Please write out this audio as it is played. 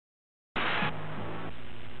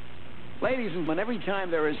Ladies and gentlemen, every time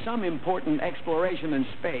there is some important exploration in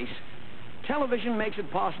space, television makes it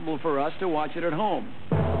possible for us to watch it at home.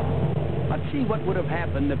 Let's see what would have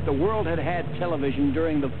happened if the world had had television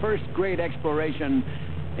during the first great exploration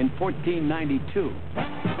in 1492.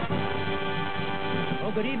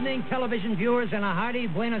 Well, good evening, television viewers, and a hearty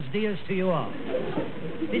buenos dias to you all.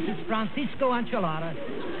 This is Francisco Ancelada,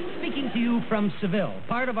 speaking to you from Seville,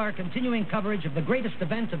 part of our continuing coverage of the greatest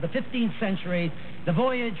event of the 15th century, the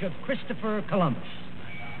voyage of Christopher Columbus.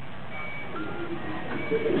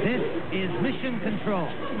 This is Mission Control.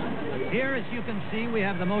 Here, as you can see, we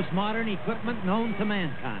have the most modern equipment known to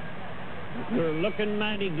mankind. You're looking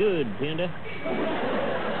mighty good, Pinda.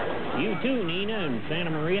 You too, Nina and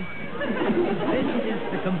Santa Maria. This is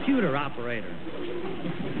the computer operator.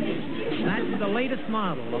 That's the latest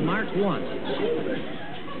model, the Mark I.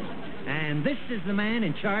 And this is the man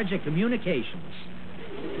in charge of communications.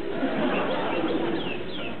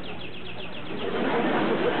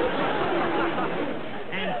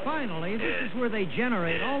 And finally, this is where they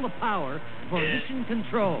generate all the power for mission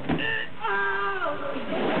control.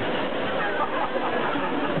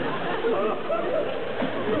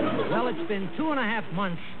 Well, it's been 2.5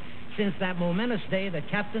 months since that momentous day that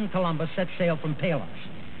Captain Columbus set sail from Palos.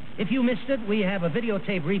 If you missed it, we have a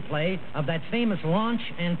videotape replay of that famous launch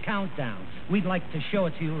and countdown. We'd like to show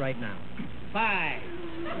it to you right now. 5,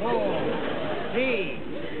 4, 3,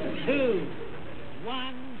 2,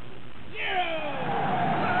 1, 0!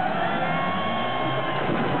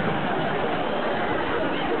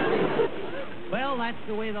 Well, that's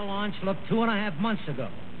the way the launch looked 2.5 months ago.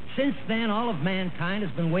 Since then, all of mankind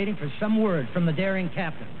has been waiting for some word from the daring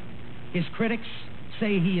captain. His critics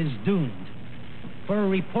say he is doomed. For a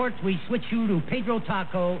report, we switch you to Pedro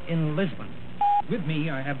Taco in Lisbon. With me,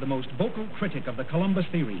 I have the most vocal critic of the Columbus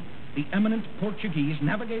theory, the eminent Portuguese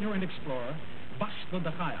navigator and explorer, Vasco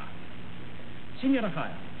da Gama. Senor da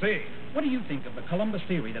Gama, See, what do you think of the Columbus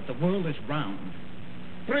theory that the world is round?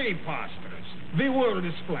 preposterous. The world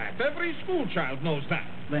is flat. Every schoolchild knows that.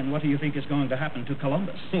 Then what do you think is going to happen to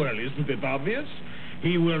Columbus? Well, isn't it obvious?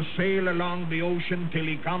 He will sail along the ocean till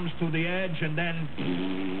he comes to the edge, and then...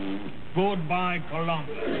 goodbye,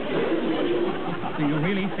 Columbus. Do you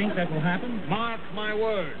really think that will happen? Mark my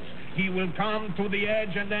words. He will come to the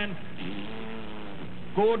edge, and then...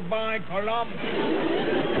 goodbye, Columbus.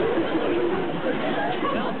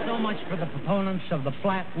 Well, so much for the proponents of the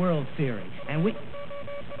flat world theory. And we...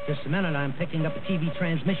 Just a minute, I'm picking up a TV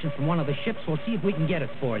transmission from one of the ships. We'll see if we can get it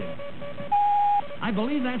for you. I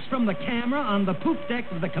believe that's from the camera on the poop deck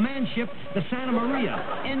of the command ship, the Santa Maria.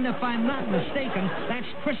 And if I'm not mistaken, that's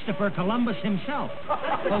Christopher Columbus himself.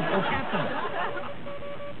 Oh, Captain.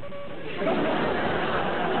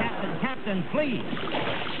 Captain, please.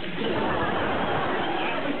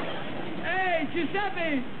 Hey,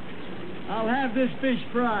 Giuseppe! I'll have this fish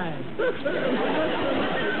fried.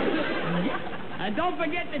 And don't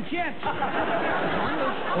forget the chips.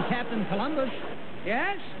 Oh, Captain Columbus.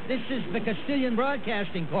 Yes? This is the Castilian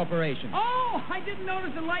Broadcasting Corporation. Oh, I didn't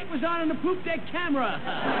notice the light was on the poop deck camera.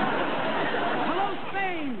 Hello,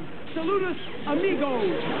 Spain. Saludos,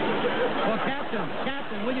 amigos. Well,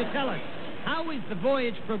 Captain, will you tell us, how is the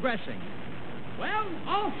voyage progressing? Well,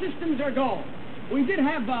 all systems are go. We did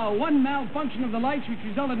have one malfunction of the lights which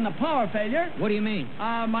resulted in a power failure. What do you mean?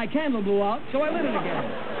 My candle blew out, so I lit it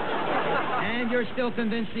again. And you're still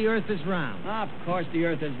convinced the Earth is round? Of course the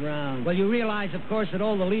Earth is round. Well, you realize, of course, that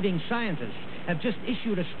all the leading scientists have just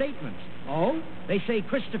issued a statement. Oh? They say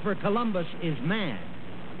Christopher Columbus is mad.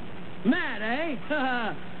 Mad, eh?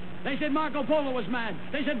 They said Marco Polo was mad.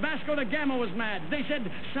 They said Vasco da Gama was mad. They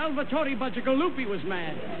said Salvatore Bacigalupi was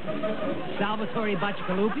mad. Salvatore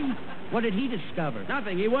Bacigalupi? What did he discover?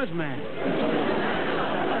 Nothing. He was mad.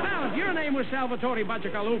 Now, if your name was Salvatore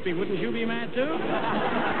Bacigalupi, wouldn't you be mad, too?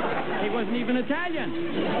 He wasn't even Italian.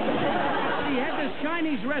 He had this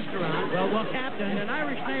Chinese restaurant. Well, Captain. An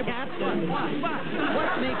Irish neighbor. Captain.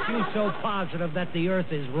 What makes you so positive that the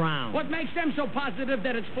Earth is round? What makes them so positive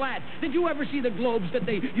that it's flat? Did you ever see the globes that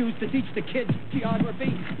they use to teach the kids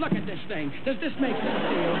geography? Look at this thing. Does this make sense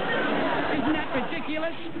to you? Isn't that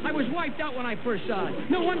ridiculous? I was wiped out when I first saw it.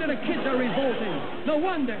 No wonder the kids are revolting. No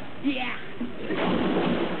wonder. Yeah.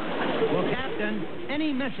 Well, Captain,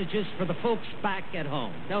 any messages for the folks back at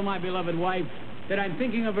home? Tell my beloved wife that I'm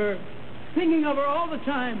thinking of her all the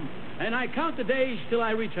time, and I count the days till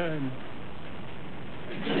I return.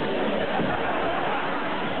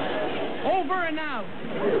 Over and out.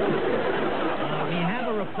 We have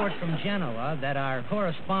a report from Genoa that our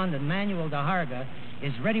correspondent, Manuel de Harga,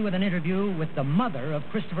 is ready with an interview with the mother of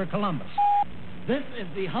Christopher Columbus. This is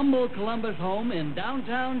the humble Columbus home in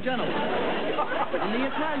downtown Genoa, in the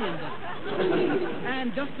Italian district.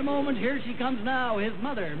 And just a moment, here she comes now, his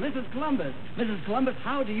mother, Mrs. Columbus. Mrs. Columbus,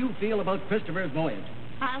 how do you feel about Christopher's voyage?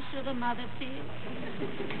 How should a mother feel?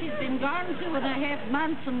 She's been gone 2.5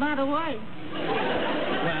 months and not a wife.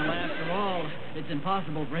 Well, after all, it's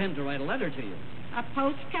impossible for him to write a letter to you. A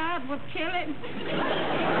postcard would kill him.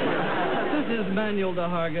 This is Manuel de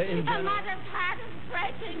Harga in A Genoa. mother's heart is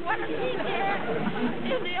breaking. What does he get?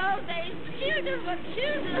 In the old days, children were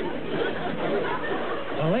children.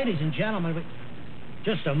 Well, ladies and gentlemen,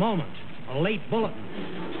 just a moment. A late bulletin.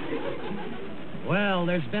 Well,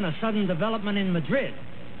 there's been a sudden development in Madrid.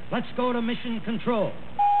 Let's go to Mission Control.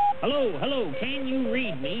 Hello, can you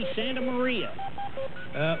read me, Santa Maria?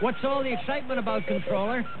 What's all the excitement about,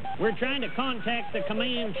 Controller? We're trying to contact the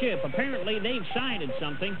command ship. Apparently, they've sighted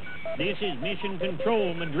something. This is Mission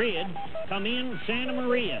Control, Madrid. Come in, Santa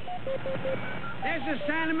Maria. This is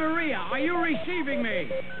Santa Maria. Are you receiving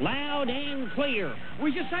me? Loud and clear.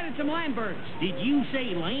 We just sighted some land birds. Did you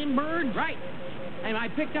say land bird? Right. And I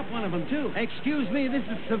picked up one of them, too. Excuse me, this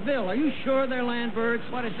is Seville. Are you sure they're land birds?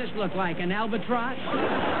 What does this look like, an albatross?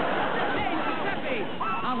 Hey, Giuseppe,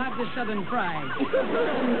 I'll have the southern fried.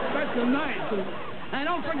 That's nice. And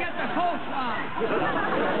don't forget the coleslaw.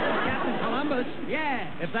 Captain Columbus? Yeah.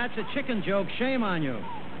 If that's a chicken joke, shame on you.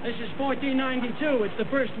 This is 1492. It's the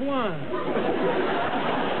first one.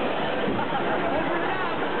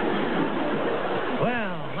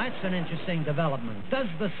 Well, that's an interesting development. Does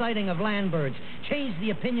the sighting of land birds change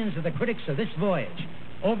the opinions of the critics of this voyage?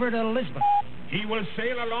 Over to Lisbon. He will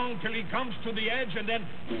sail along till he comes to the edge and then...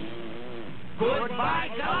 Goodbye,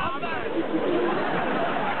 Columbus!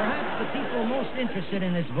 Perhaps the people most interested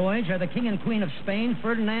in this voyage are the King and Queen of Spain,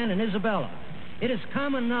 Ferdinand and Isabella. It is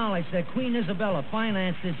common knowledge that Queen Isabella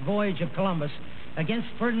financed this voyage of Columbus against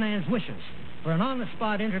Ferdinand's wishes. For an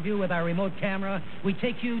on-the-spot interview with our remote camera, we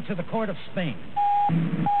take you to the court of Spain.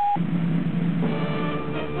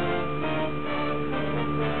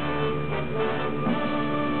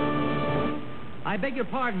 I beg your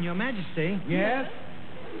pardon, Your Majesty. Yes?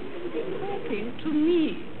 Talking to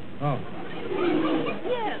me. Oh.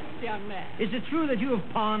 Yes, young man. Is it true that you have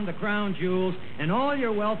pawned the crown jewels and all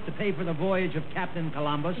your wealth to pay for the voyage of Captain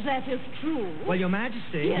Columbus? That is true. Well, Your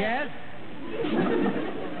Majesty. Yes.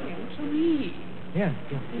 Talking to me. Yeah.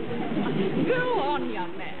 Go on,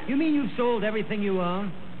 young man. You mean you've sold everything you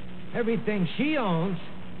own? Everything she owns.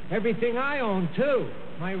 Everything I own, too.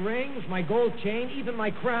 My rings, my gold chain, even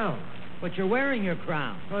my crown. But you're wearing your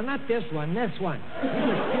crown. Well, not this one, this one. This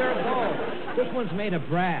is pure gold. This one's made of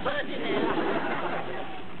brass.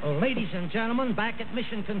 Well, ladies and gentlemen, back at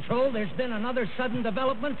Mission Control, there's been another sudden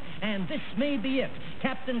development, and this may be it.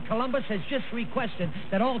 Captain Columbus has just requested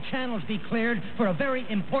that all channels be cleared for a very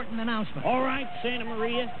important announcement. All right, Santa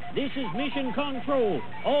Maria. This is Mission Control.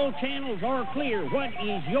 All channels are clear. What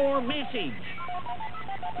is your message?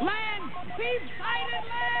 Land! We've sighted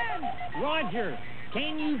land! Roger.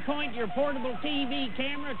 Can you point your portable TV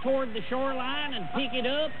camera toward the shoreline and pick it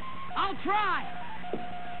up? I'll try.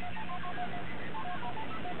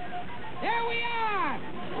 There we are!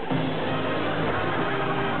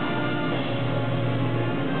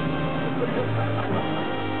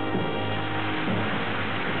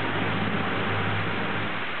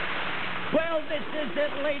 Well, this is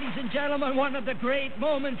it, ladies and gentlemen, one of the great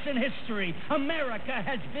moments in history. America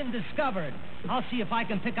has been discovered. I'll see if I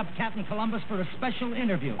can pick up Captain Columbus for a special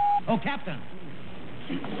interview. Oh, Captain.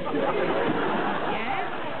 Yes?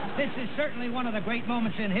 This is certainly one of the great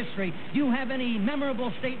moments in history. Do you have any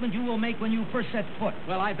memorable statement you will make when you first set foot?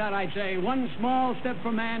 Well, I thought I'd say one small step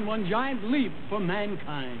for man, one giant leap for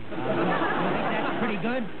mankind. You think that's pretty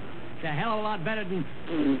good? It's a hell of a lot better than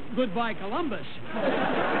Goodbye, Columbus.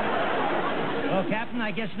 Well, Captain,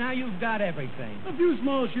 I guess now you've got everything. A few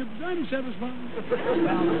small ships. I'm satisfied.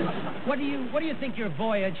 Well, what do you think your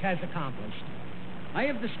voyage has accomplished? I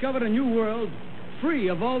have discovered a new world free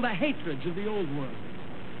of all the hatreds of the old world.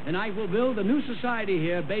 And I will build a new society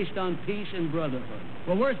here based on peace and brotherhood.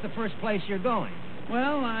 Well, where's the first place you're going?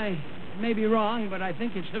 Well, I may be wrong, but I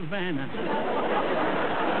think it's Havana.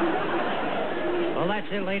 Well, that's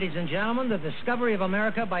it, ladies and gentlemen. The Discovery of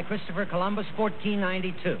America by Christopher Columbus,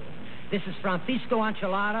 1492. This is Francisco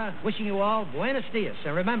Ancelada wishing you all buenos dias.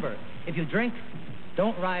 And remember, if you drink,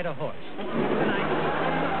 don't ride a horse. Good night.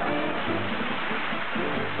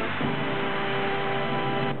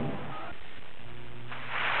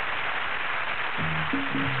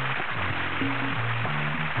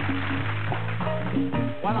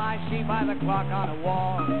 While I see by the clock on a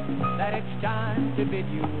wall that it's time to bid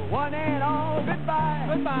you one and all goodbye.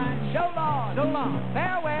 Goodbye. So long. So long.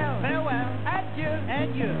 Farewell. Farewell. Adieu.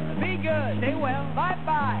 Adieu. Be good. Stay well.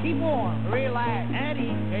 Bye-bye. Keep warm. Relax. At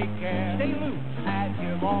ease. Take care. Stay loose.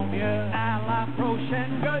 Adieu, mon vieux. À la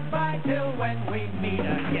prochaine. Goodbye till when we